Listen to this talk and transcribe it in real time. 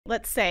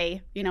let's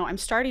say, I'm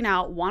starting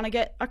out, want to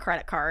get a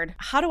credit card.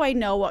 How do I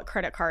know what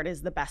credit card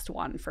is the best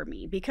one for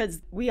me?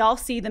 Because we all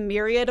see the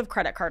myriad of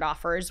credit card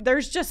offers.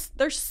 There's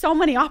so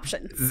many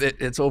options.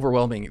 It's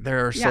overwhelming.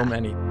 There are so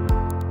many.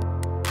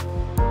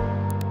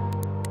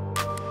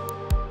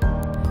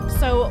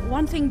 So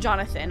one thing,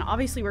 Jonathan,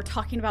 obviously we're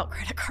talking about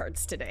credit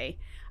cards today.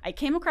 I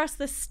came across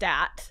this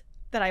stat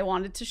that I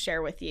wanted to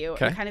share with you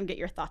and kind of get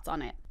your thoughts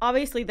on it.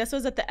 Obviously, this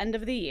was at the end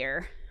of the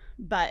year,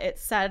 but it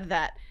said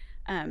that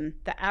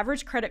the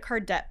average credit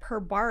card debt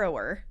per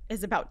borrower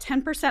is about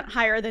 10%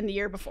 higher than the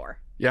year before.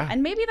 Yeah.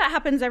 And maybe that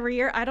happens every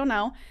year. I don't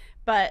know.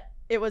 But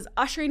it was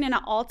ushering in an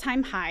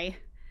all-time high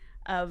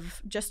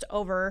of just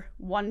over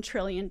 $1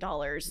 trillion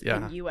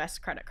in U.S.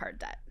 credit card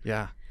debt.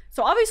 Yeah.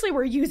 So obviously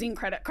we're using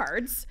credit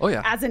cards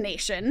as a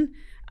nation.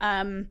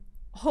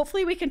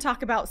 Hopefully we can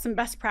talk about some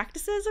best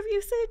practices of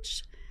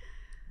usage.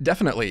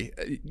 Definitely.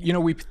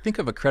 We think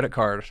of a credit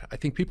card, I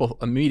think people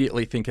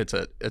immediately think it's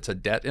a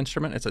debt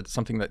instrument. It's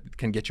something that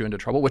can get you into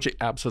trouble, which it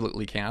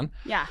absolutely can.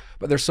 Yeah.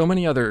 But there's so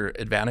many other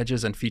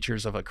advantages and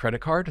features of a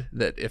credit card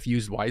that if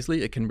used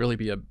wisely, it can really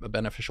be a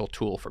beneficial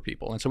tool for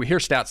people. And so we hear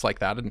stats like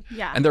that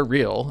and they're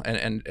real.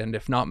 And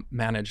if not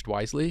managed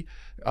wisely,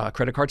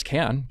 credit cards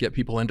can get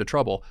people into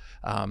trouble.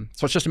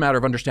 So it's just a matter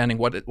of understanding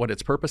what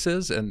its purpose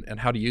is and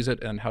how to use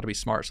it and how to be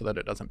smart so that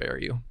it doesn't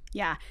bury you.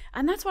 Yeah.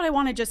 And that's what I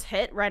want to just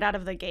hit right out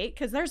of the gate,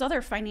 because there's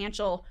other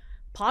financial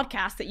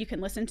podcasts that you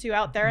can listen to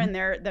out there, and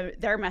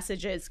their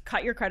message is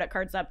cut your credit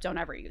cards up, don't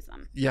ever use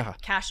them. Yeah.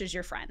 Cash is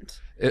your friend.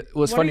 It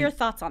was funny. What are your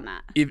thoughts on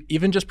that?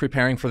 Even just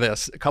preparing for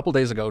this, a couple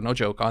days ago, no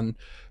joke, on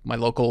my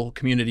local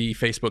community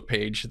Facebook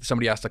page,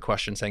 somebody asked a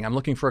question saying, I'm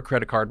looking for a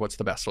credit card, what's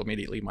the best? So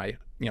immediately my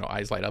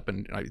eyes light up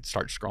and I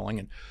start scrolling,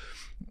 and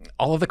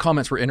all of the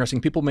comments were interesting.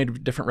 People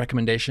made different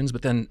recommendations,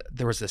 but then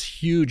there was this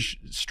huge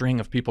string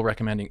of people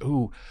recommending,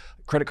 ooh,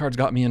 credit cards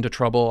got me into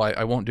trouble.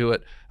 I won't do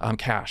it.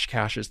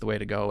 Cash is the way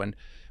to go. And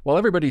while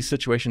everybody's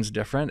situation is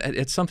different,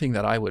 it's something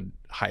that I would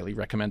highly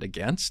recommend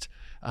against.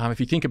 If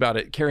you think about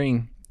it,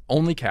 carrying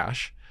only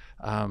cash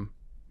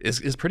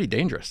is pretty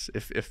dangerous.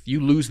 If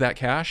you lose that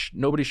cash,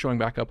 nobody's showing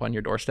back up on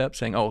your doorstep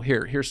saying, oh,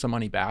 here's some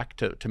money back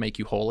to make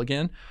you whole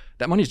again.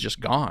 That money's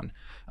just gone.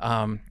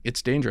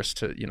 It's dangerous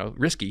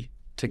risky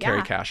to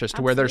carry cash, as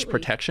to where there's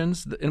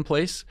protections in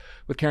place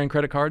with carrying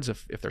credit cards.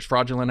 If there's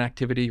fraudulent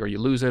activity or you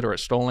lose it or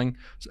it's stolen,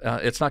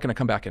 it's not going to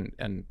come back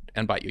and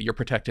bite you. You're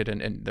protected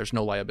and there's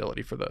no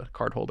liability for the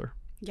card holder.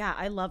 Yeah,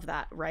 I love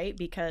that, right?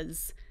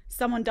 Because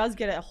someone does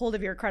get a hold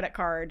of your credit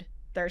card,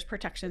 there's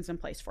protections in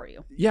place for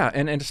you. Yeah,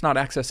 and it's not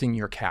accessing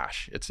your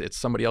cash. It's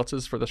somebody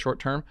else's for the short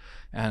term,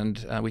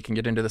 and we can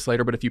get into this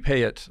later, but if you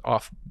pay it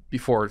off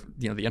before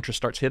the interest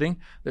starts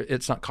hitting,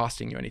 it's not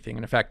costing you anything.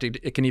 And in fact,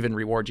 it can even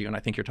reward you, and I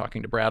think you're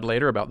talking to Brad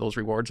later about those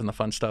rewards and the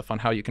fun stuff on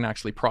how you can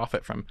actually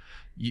profit from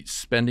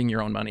spending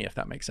your own money, if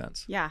that makes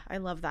sense. Yeah, I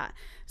love that.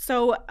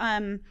 So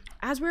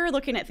as we were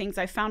looking at things,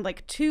 I found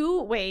like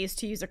 2 ways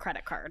to use a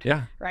credit card.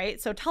 Yeah. Right?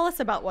 So tell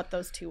us about what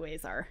those 2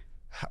 ways are.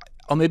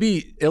 I'll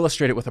maybe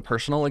illustrate it with a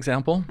personal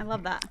example. I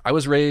love that. I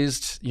was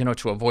raised,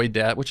 to avoid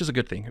debt, which is a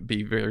good thing.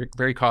 Be very,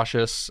 very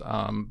cautious,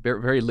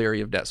 very, very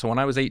leery of debt. So when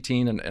I was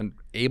 18 and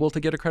able to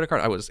get a credit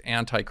card, I was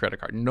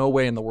anti-credit card. No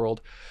way in the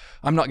world.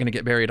 I'm not going to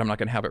get buried. I'm not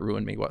going to have it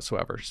ruin me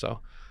whatsoever.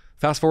 So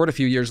fast forward a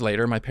few years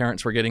later, my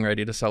parents were getting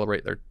ready to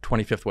celebrate their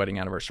 25th wedding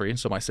anniversary. And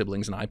so my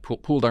siblings and I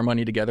pooled our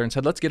money together and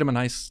said, let's get them a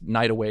nice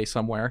night away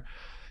somewhere.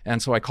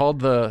 And so I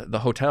called the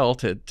hotel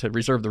to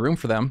reserve the room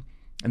for them.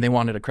 And they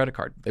wanted a credit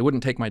card. They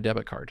wouldn't take my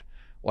debit card.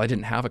 Well, I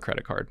didn't have a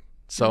credit card.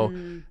 So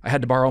I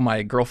had to borrow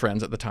my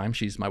girlfriend's at the time.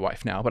 She's my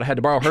wife now, but I had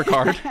to borrow her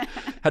card.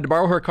 Had to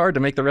borrow her card to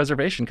make the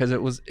reservation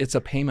because it's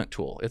a payment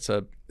tool. It's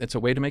a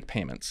way to make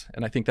payments.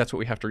 And I think that's what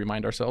we have to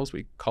remind ourselves.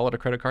 We call it a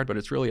credit card, but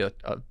it's really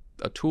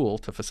a tool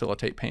to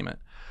facilitate payment.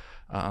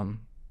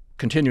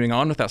 Continuing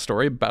on with that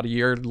story, about a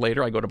year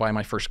later, I go to buy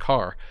my first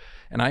car.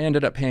 And I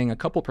ended up paying a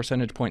couple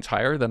percentage points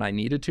higher than I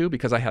needed to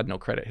because I had no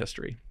credit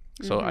history.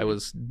 So I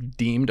was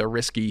deemed a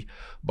risky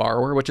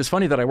borrower, which is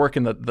funny that I work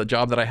in the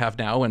job that I have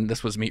now, and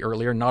this was me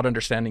earlier. Not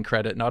understanding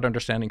credit, not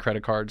understanding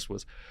credit cards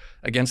was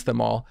against them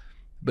all.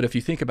 But if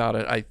you think about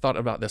it, I thought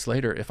about this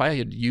later. If I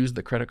had used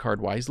the credit card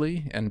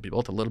wisely and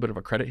built a little bit of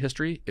a credit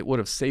history, it would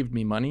have saved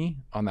me money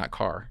on that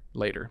car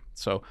later.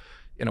 So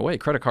in a way,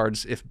 credit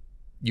cards, if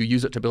you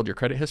use it to build your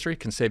credit history,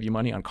 can save you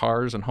money on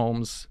cars and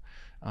homes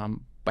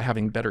by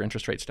having better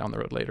interest rates down the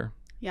road later.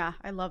 Yeah,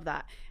 I love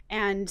that.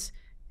 And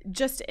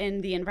just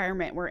in the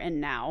environment we're in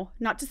now,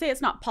 not to say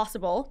it's not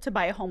possible to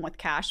buy a home with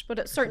cash, but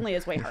it certainly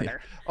is way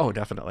harder. Oh,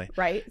 definitely.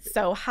 Right?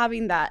 So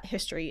having that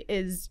history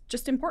is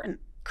just important.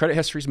 Credit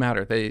histories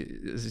matter.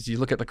 As you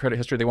look at the credit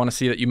history, they want to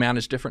see that you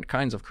manage different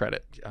kinds of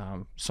credit.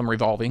 Some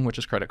revolving, which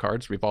is credit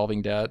cards,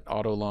 revolving debt,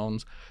 auto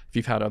loans. If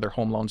you've had other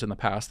home loans in the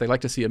past, they like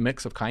to see a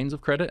mix of kinds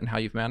of credit and how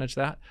you've managed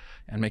that.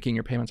 And making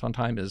your payments on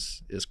time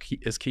is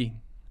key.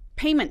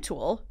 Payment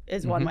tool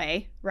is one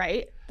way,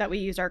 right, that we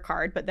use our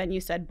card, but then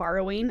you said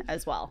borrowing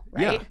as well,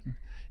 right? Yeah.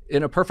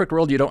 In a perfect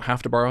world, you don't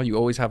have to borrow. You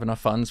always have enough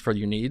funds for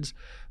your needs.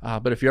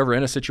 But if you're ever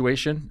in a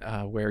situation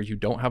where you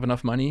don't have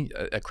enough money,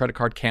 a credit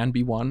card can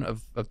be one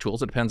of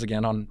tools. It depends,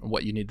 again, on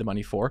what you need the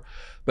money for.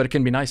 But it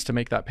can be nice to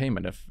make that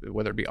payment,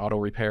 whether it be auto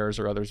repairs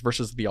or others,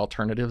 versus the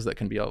alternatives that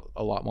can be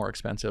a lot more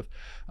expensive.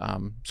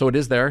 So it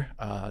is there.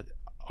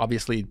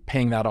 Obviously,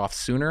 paying that off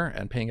sooner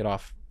and paying it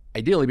off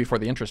ideally before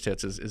the interest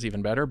hits is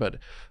even better. But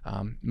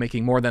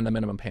making more than the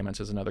minimum payments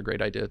is another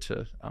great idea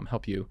to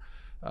help you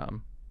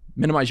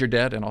minimize your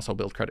debt and also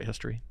build credit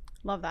history.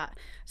 Love that.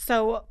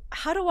 So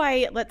how do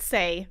I, let's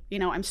say,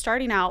 I'm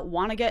starting out,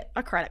 want to get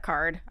a credit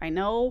card. I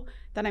know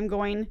that I'm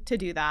going to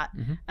do that.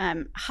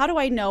 How do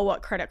I know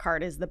what credit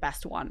card is the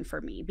best one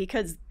for me?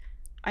 Because,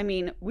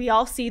 we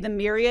all see the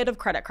myriad of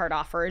credit card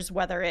offers,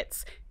 whether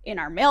it's in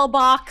our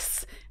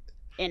mailbox,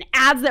 in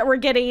ads that we're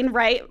getting,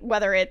 right?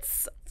 Whether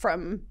it's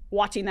from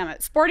watching them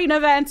at sporting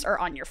events or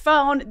on your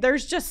phone,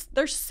 there's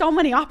so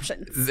many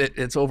options.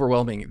 It's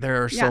overwhelming.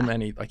 There are so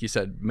many, like you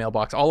said,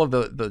 mailbox, all of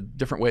the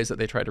different ways that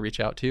they try to reach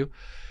out to you.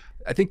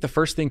 I think the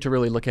first thing to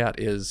really look at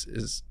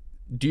is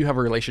do you have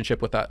a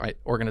relationship with that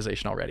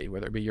organization already,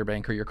 whether it be your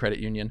bank or your credit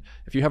union?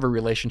 If you have a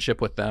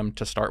relationship with them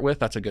to start with,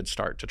 that's a good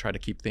start to try to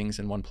keep things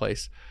in one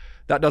place.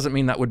 That doesn't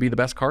mean that would be the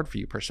best card for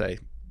you per se.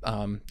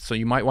 So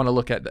you might want to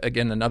look at,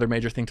 again, another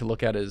major thing to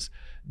look at is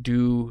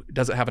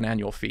does it have an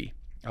annual fee?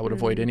 I would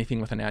avoid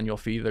anything with an annual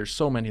fee. There's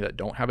so many that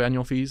don't have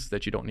annual fees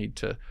that you don't need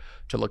to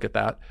look at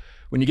that.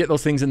 When you get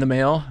those things in the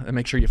mail,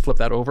 make sure you flip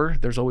that over.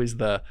 There's always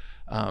the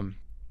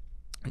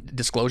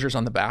disclosures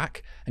on the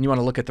back, and you want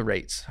to look at the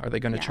rates. Are they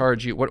going to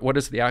charge you? What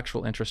is the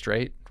actual interest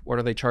rate? What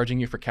are they charging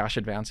you for cash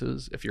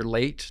advances? If you're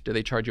late, do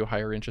they charge you a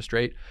higher interest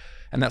rate?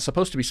 And that's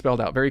supposed to be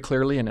spelled out very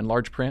clearly and in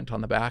large print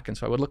on the back. And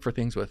so I would look for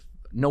things with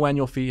no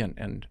annual fee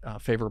and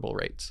favorable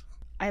rates.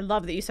 I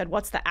love that you said,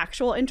 what's the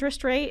actual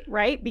interest rate,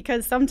 right?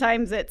 Because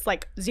sometimes it's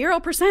like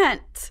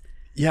 0%.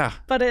 Yeah.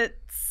 But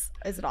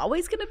is it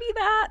always going to be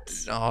that?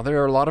 Oh,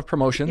 there are a lot of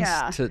promotions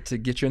to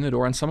get you in the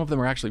door, and some of them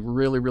are actually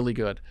really, really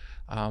good.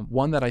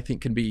 One that I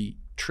think can be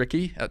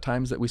tricky at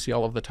times that we see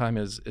all of the time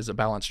is a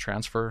balance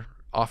transfer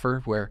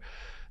offer where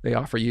they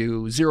offer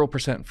you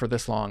 0% for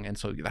this long. And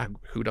so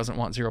who doesn't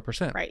want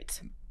 0%?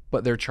 Right.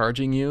 But they're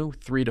charging you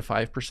 3 to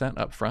 5%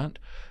 up front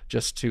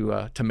just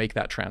to make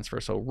that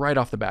transfer. So right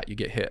off the bat, you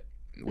get hit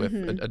with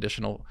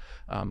additional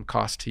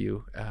cost to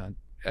you.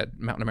 At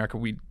Mountain America,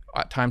 we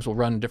at times will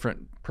run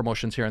different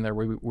promotions here and there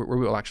where we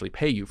will actually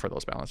pay you for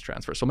those balance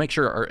transfers. So make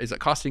sure, is it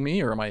costing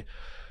me, or am I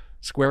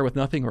square with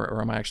nothing,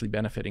 or am I actually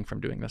benefiting from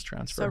doing this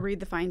transfer? So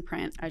read the fine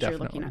print as you're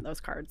looking at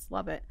those cards.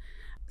 Love it.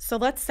 So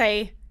let's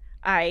say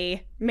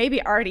I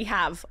maybe already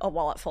have a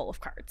wallet full of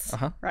cards,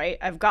 right?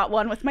 I've got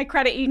one with my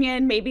credit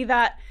union, maybe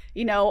that,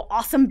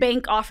 awesome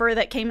bank offer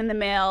that came in the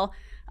mail.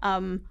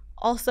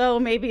 Also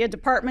maybe a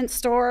department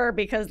store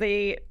because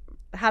they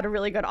had a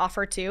really good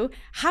offer too.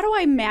 How do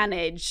I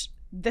manage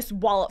this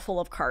wallet full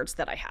of cards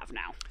that I have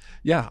now?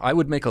 Yeah, I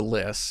would make a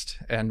list.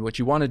 And what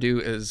you want to do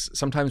is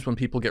sometimes when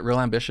people get real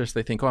ambitious,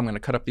 they think, I'm going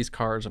to cut up these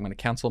cards, I'm going to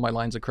cancel my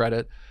lines of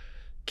credit.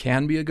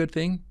 Can be a good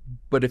thing,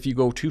 but if you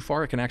go too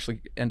far, it can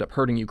actually end up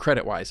hurting you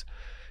credit-wise.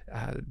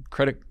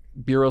 Credit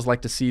bureaus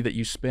like to see that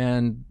you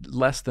spend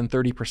less than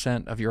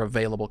 30% of your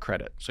available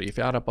credit. So if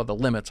you add up all the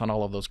limits on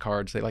all of those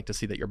cards, they like to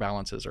see that your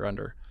balances are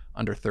under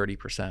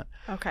 30%.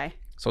 Okay.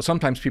 So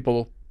sometimes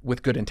people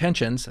with good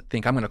intentions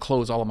think, I'm going to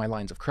close all of my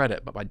lines of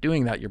credit, but by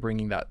doing that, you're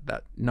bringing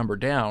that number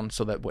down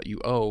so that what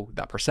you owe,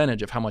 that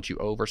percentage of how much you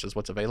owe versus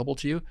what's available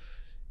to you,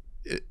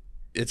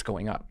 it's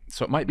going up.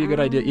 So it might be a good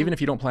idea, even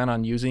if you don't plan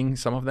on using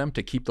some of them,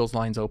 to keep those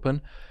lines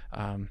open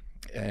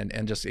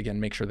and just, again,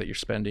 make sure that you're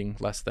spending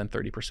less than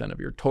 30% of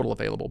your total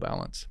available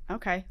balance.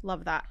 Okay,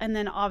 love that. And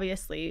then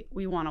obviously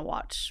we want to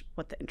watch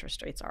what the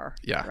interest rates are,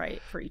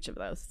 right, for each of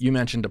those. You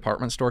mentioned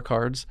department store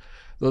cards.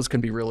 Those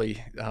can be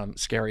really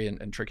scary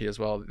and tricky as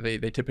well. They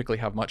typically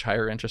have much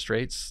higher interest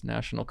rates.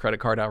 National credit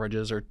card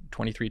averages are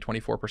 23,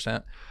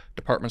 24%.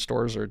 Department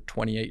stores are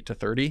 28 to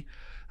 30.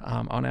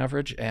 On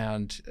average.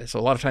 And so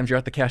a lot of times you're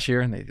at the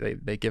cashier and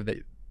they give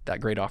that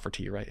great offer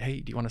to you, right? Hey,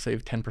 do you want to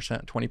save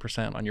 10%,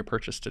 20% on your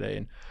purchase today?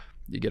 And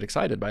you get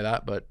excited by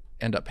that, but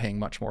end up paying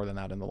much more than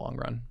that in the long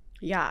run.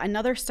 Yeah.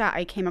 Another stat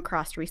I came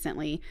across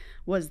recently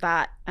was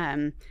that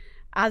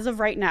as of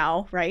right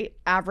now, right,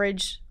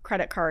 average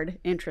credit card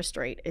interest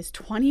rate is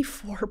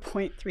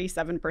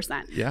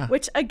 24.37%. Yeah.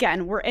 Which,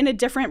 again, we're in a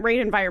different rate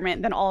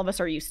environment than all of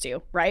us are used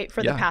to, right,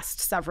 for the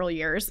past several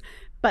years.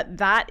 But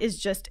that is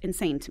just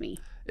insane to me.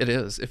 It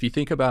is. If you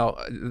think about,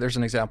 there's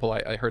an example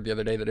I heard the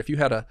other day that if you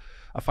had a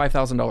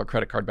 $5,000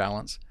 credit card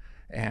balance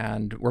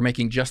and we're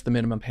making just the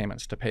minimum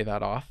payments to pay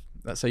that off,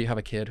 let's say you have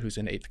a kid who's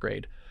in 8th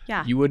grade.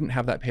 Yeah. You wouldn't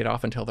have that paid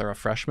off until they're a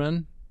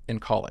freshman in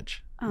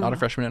college. Not a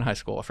freshman in high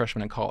school, a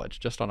freshman in college,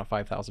 just on a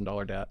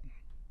 $5,000 debt.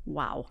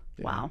 Wow.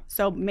 Yeah. Wow.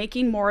 So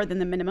making more than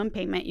the minimum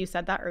payment, you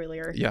said that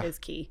earlier, is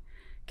key.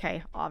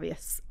 Okay.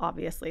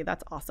 Obviously,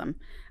 that's awesome.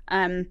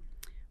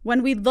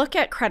 When we look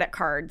at credit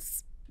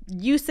cards,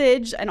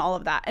 usage and all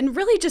of that, and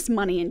really just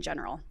money in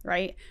general,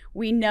 right?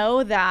 We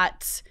know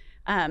that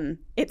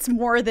it's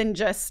more than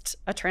just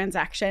a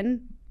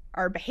transaction.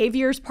 our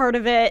behavior is part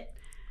of it,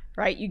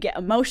 right? You get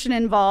emotion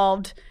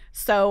involved.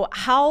 So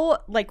how,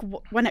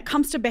 when it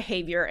comes to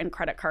behavior and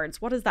credit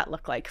cards, what does that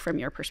look like from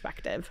your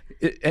perspective?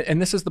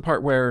 And this is the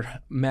part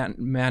where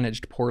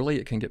managed poorly,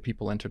 it can get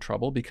people into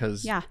trouble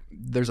because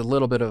there's a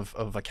little bit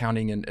of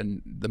accounting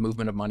and the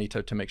movement of money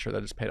to make sure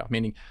that it's paid off.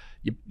 Meaning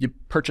you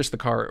purchase the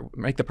car,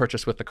 make the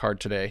purchase with the card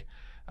today,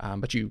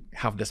 but you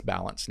have this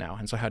balance now.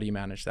 And so how do you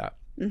manage that?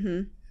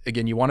 Mm-hmm.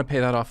 Again, you want to pay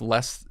that off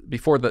less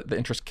before the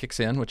interest kicks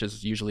in, which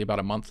is usually about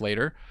a month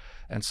later.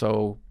 And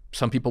so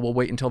some people will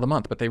wait until the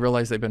month, but they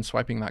realize they've been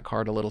swiping that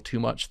card a little too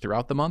much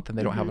throughout the month and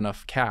they don't have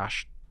enough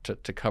cash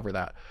to cover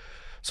that.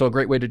 So a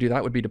great way to do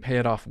that would be to pay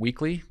it off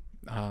weekly,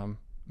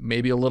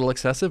 maybe a little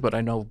excessive, but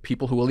I know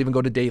people who will even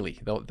go to daily.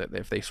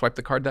 If they swipe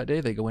the card that day,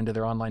 they go into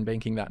their online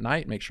banking that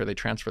night, make sure they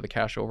transfer the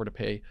cash over to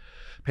pay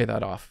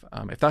that off.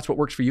 If that's what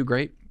works for you,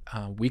 great.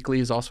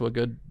 Weekly is also a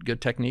good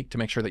technique to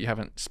make sure that you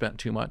haven't spent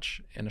too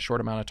much in a short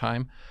amount of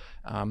time.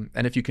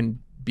 And if you can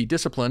be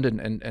disciplined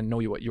and know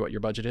what your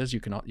budget is,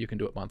 you can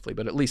do it monthly,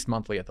 but at least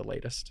monthly at the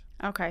latest.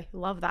 Okay,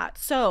 love that.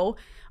 So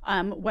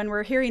when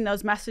we're hearing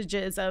those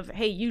messages of,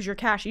 hey, use your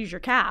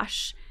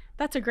cash,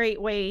 that's a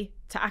great way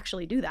to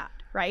actually do that,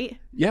 right?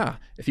 Yeah.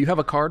 If you have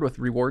a card with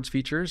rewards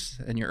features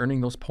and you're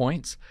earning those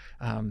points,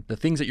 the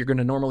things that you're going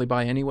to normally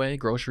buy anyway,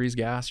 groceries,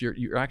 gas,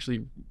 you're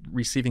actually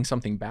receiving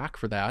something back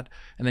for that.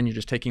 And then you're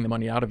just taking the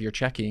money out of your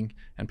checking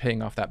and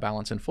paying off that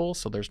balance in full.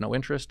 So there's no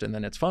interest. And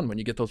then it's fun when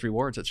you get those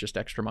rewards. It's just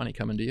extra money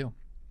coming to you.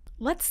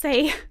 Let's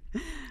say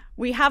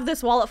we have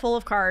this wallet full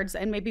of cards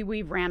and maybe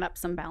we ran up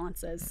some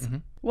balances. Mm-hmm.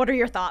 What are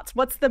your thoughts?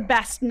 What's the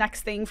best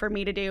next thing for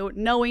me to do,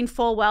 knowing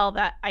full well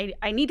that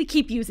I need to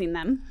keep using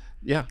them?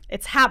 Yeah.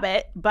 It's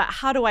habit, but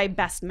how do I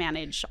best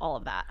manage all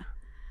of that?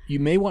 You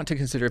may want to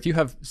consider, if you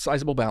have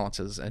sizable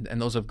balances and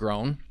those have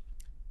grown,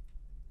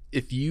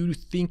 if you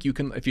think you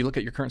can, if you look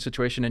at your current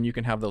situation and you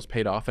can have those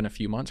paid off in a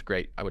few months,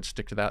 great. I would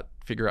stick to that,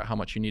 figure out how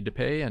much you need to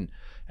pay and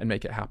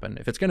make it happen.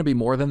 If it's going to be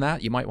more than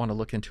that, you might want to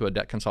look into a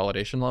debt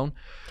consolidation loan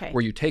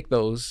where you take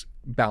those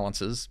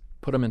balances,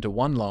 put them into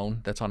one loan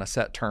that's on a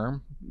set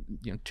term,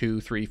 2,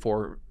 3,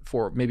 4,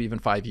 maybe even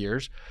 5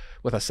 years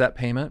with a set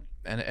payment,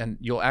 and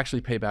you'll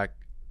actually pay back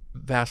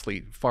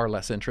vastly far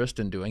less interest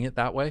in doing it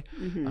that way.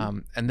 Mm-hmm.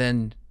 And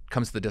then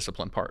comes the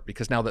discipline part,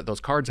 because now that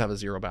those cards have a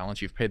zero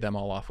balance, you've paid them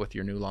all off with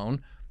your new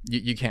loan.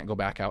 You can't go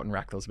back out and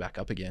rack those back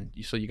up again.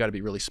 So you got to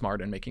be really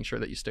smart in making sure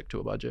that you stick to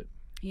a budget.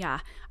 Yeah.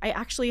 I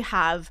actually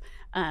have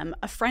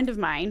a friend of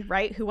mine,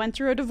 right, who went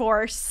through a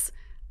divorce.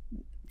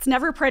 It's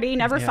never pretty,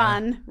 never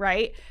fun,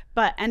 right?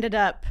 But ended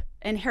up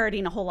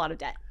inheriting a whole lot of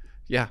debt.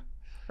 Yeah.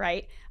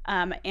 Right.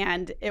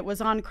 And it was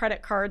on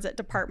credit cards at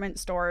department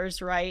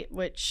stores, right,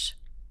 which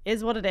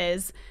is what it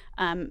is.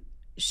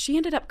 She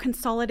ended up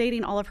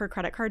consolidating all of her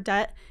credit card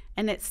debt,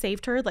 and it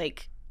saved her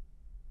like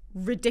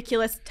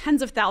ridiculous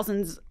tens of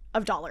thousands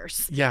of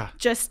dollars. Yeah.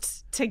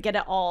 Just to get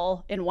it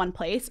all in one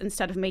place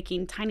instead of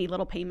making tiny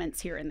little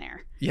payments here and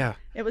there. Yeah.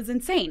 It was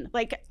insane.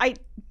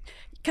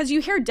 Because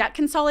you hear debt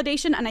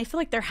consolidation, and I feel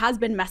like there has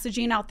been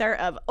messaging out there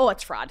of, oh,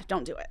 it's fraud,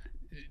 don't do it.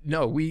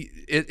 No,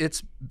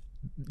 it's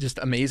just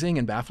amazing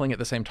and baffling at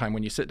the same time.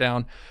 When you sit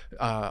down,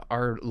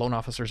 our loan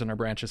officers in our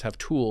branches have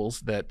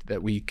tools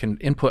that we can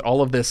input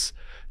all of this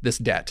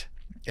debt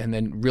and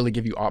then really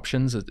give you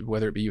options,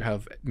 whether it be you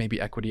have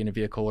maybe equity in a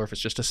vehicle or if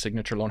it's just a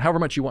signature loan, however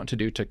much you want to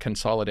do to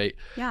consolidate.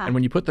 Yeah. And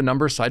when you put the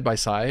numbers side by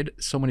side,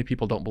 so many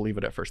people don't believe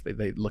it at first.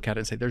 They look at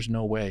it and say, there's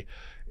no way.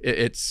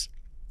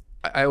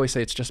 I always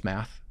say it's just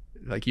math.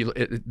 Like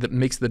it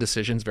makes the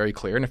decisions very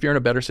clear. And if you're in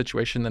a better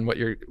situation than what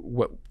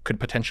could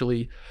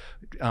potentially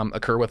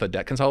occur with a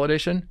debt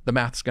consolidation, the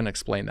math's going to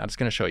explain that. It's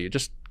going to show you,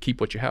 just keep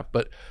what you have.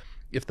 But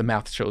if the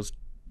math shows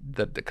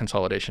that the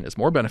consolidation is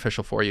more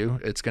beneficial for you,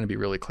 it's going to be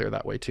really clear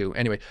that way too.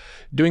 Anyway,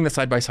 doing the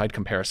side-by-side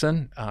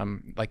comparison,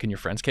 like in your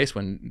friend's case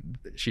when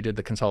she did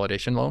the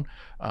consolidation loan,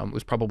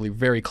 was probably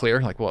very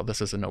clear, like, well,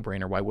 this is a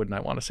no-brainer. Why wouldn't I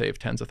want to save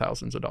tens of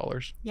thousands of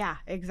dollars? Yeah,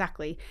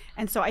 exactly.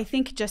 And so I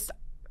think just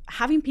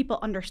having people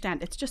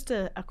understand it's just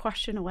a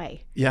question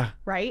away. Yeah.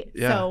 Right?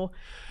 Yeah. So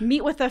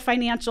meet with a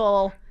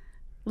financial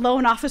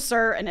loan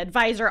officer, an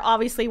advisor.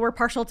 Obviously, we're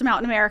partial to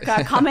Mountain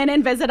America. Come in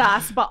and visit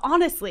us. But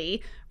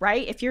honestly,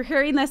 right, if you're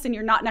hearing this and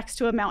you're not next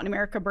to a Mountain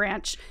America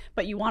branch,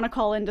 but you want to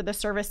call into the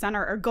service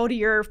center or go to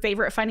your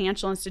favorite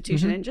financial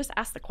institution and just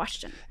ask the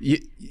question.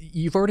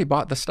 You've already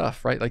bought the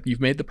stuff, right? Like you've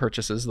made the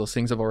purchases. Those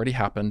things have already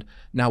happened.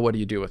 Now what do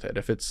you do with it?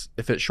 If it's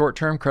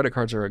short-term, credit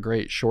cards are a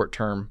great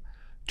short-term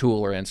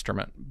tool or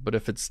instrument. But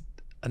if it's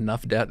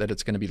enough debt that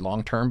it's going to be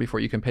long-term before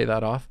you can pay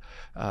that off,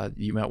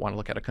 you might want to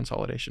look at a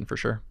consolidation for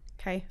sure.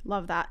 Okay,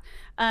 love that.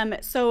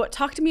 So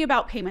talk to me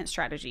about payment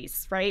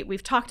strategies, right?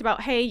 We've talked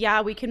about, hey,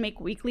 yeah, we can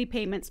make weekly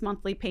payments,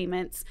 monthly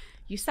payments.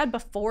 You said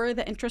before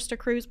the interest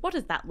accrues. What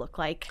does that look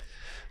like?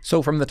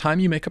 So from the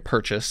time you make a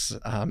purchase,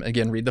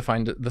 again, read the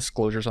fine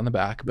disclosures on the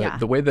back, but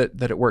the way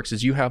that it works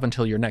is you have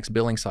until your next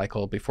billing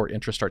cycle before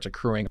interest starts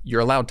accruing.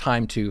 You're allowed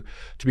time to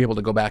be able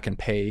to go back and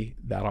pay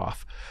that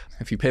off.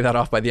 If you pay that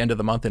off by the end of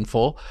the month in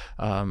full,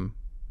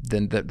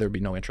 then there'd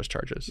be no interest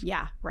charges.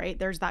 Yeah, right.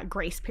 There's that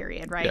grace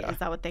period, right? Yeah. Is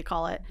that what they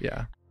call it?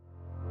 Yeah.